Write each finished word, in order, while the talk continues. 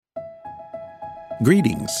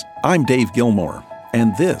Greetings, I'm Dave Gilmore,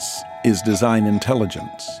 and this is Design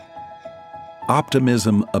Intelligence.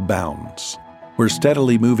 Optimism abounds. We're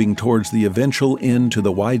steadily moving towards the eventual end to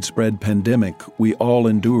the widespread pandemic we all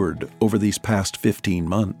endured over these past 15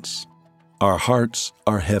 months. Our hearts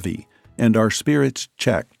are heavy and our spirits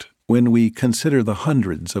checked when we consider the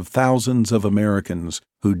hundreds of thousands of Americans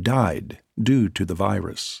who died due to the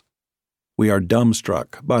virus. We are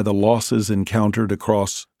dumbstruck by the losses encountered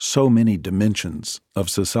across so many dimensions of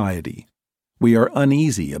society. We are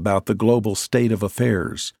uneasy about the global state of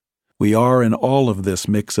affairs. We are, in all of this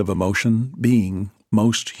mix of emotion, being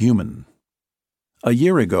most human. A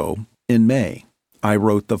year ago, in May, I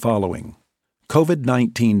wrote the following: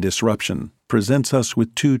 COVID-19 disruption presents us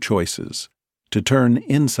with two choices: to turn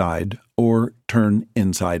inside or turn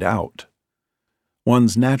inside out.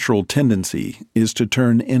 One's natural tendency is to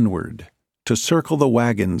turn inward, to circle the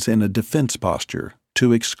wagons in a defense posture,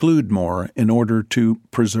 to exclude more in order to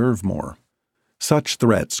preserve more. Such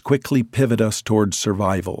threats quickly pivot us towards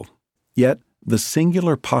survival. Yet, the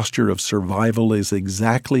singular posture of survival is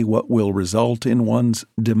exactly what will result in one's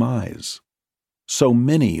demise. So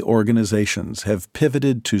many organizations have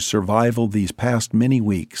pivoted to survival these past many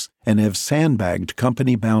weeks and have sandbagged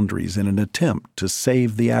company boundaries in an attempt to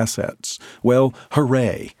save the assets. Well,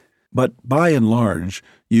 hooray! But by and large,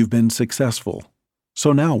 you've been successful.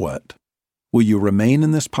 So now what? Will you remain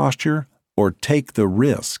in this posture or take the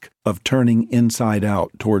risk of turning inside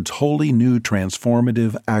out towards wholly new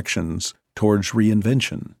transformative actions towards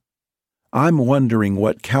reinvention? I'm wondering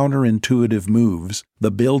what counterintuitive moves the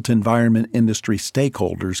built environment industry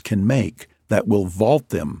stakeholders can make that will vault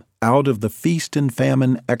them out of the feast and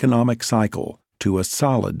famine economic cycle to a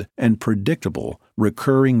solid and predictable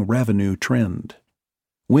recurring revenue trend.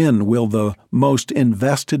 When will the most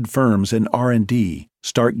invested firms in R&D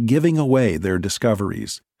start giving away their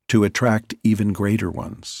discoveries to attract even greater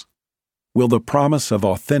ones? Will the promise of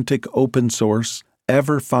authentic open source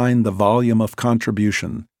ever find the volume of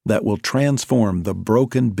contribution that will transform the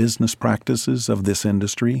broken business practices of this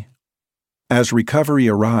industry? As recovery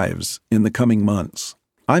arrives in the coming months,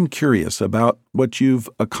 I'm curious about what you've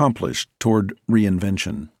accomplished toward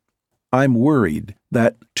reinvention. I'm worried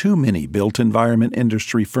that too many built environment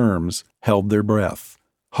industry firms held their breath,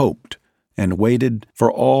 hoped, and waited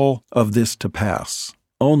for all of this to pass,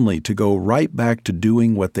 only to go right back to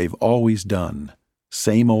doing what they've always done,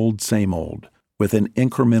 same old, with an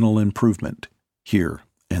incremental improvement here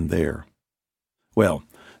and there. Well,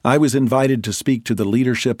 I was invited to speak to the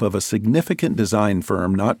leadership of a significant design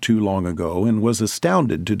firm not too long ago and was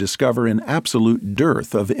astounded to discover an absolute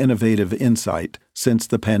dearth of innovative insight since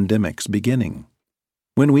the pandemic's beginning.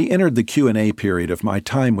 When we entered the Q&A period of my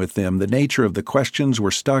time with them, the nature of the questions were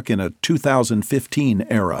stuck in a 2015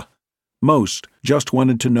 era. Most just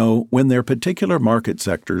wanted to know when their particular market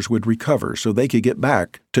sectors would recover so they could get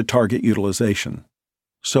back to target utilization.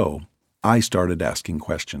 So, I started asking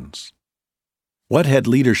questions. What had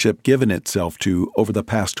leadership given itself to over the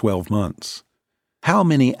past 12 months? How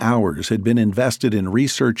many hours had been invested in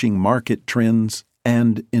researching market trends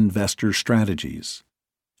and investor strategies?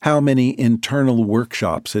 How many internal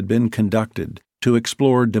workshops had been conducted to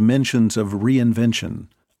explore dimensions of reinvention,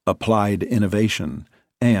 applied innovation,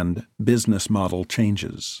 and business model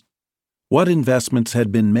changes? What investments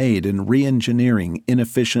had been made in re-engineering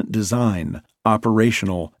inefficient design,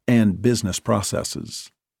 operational, and business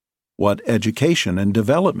processes? What education and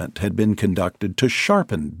development had been conducted to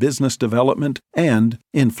sharpen business development and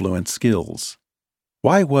influence skills?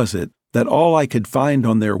 Why was it that all I could find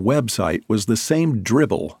on their website was the same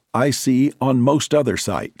dribble I see on most other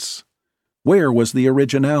sites? Where was the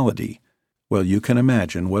originality? Well, you can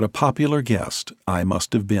imagine what a popular guest I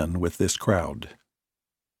must have been with this crowd.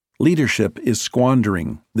 Leadership is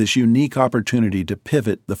squandering this unique opportunity to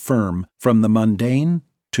pivot the firm from the mundane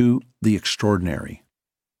to the extraordinary.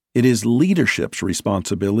 It is leadership's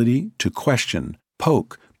responsibility to question,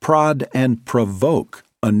 poke, prod, and provoke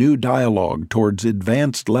a new dialogue towards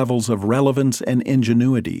advanced levels of relevance and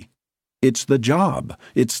ingenuity. It's the job,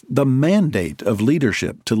 it's the mandate of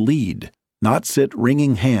leadership to lead, not sit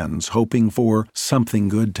wringing hands hoping for something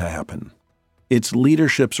good to happen. It's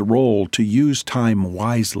leadership's role to use time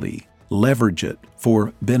wisely, leverage it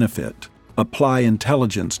for benefit, apply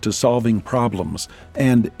intelligence to solving problems,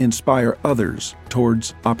 and inspire others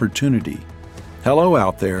towards opportunity. Hello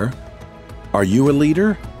out there. Are you a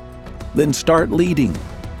leader? Then start leading.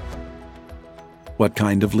 What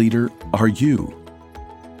kind of leader are you?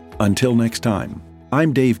 Until next time,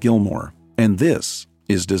 I'm Dave Gilmore, and this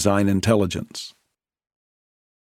is Design Intelligence.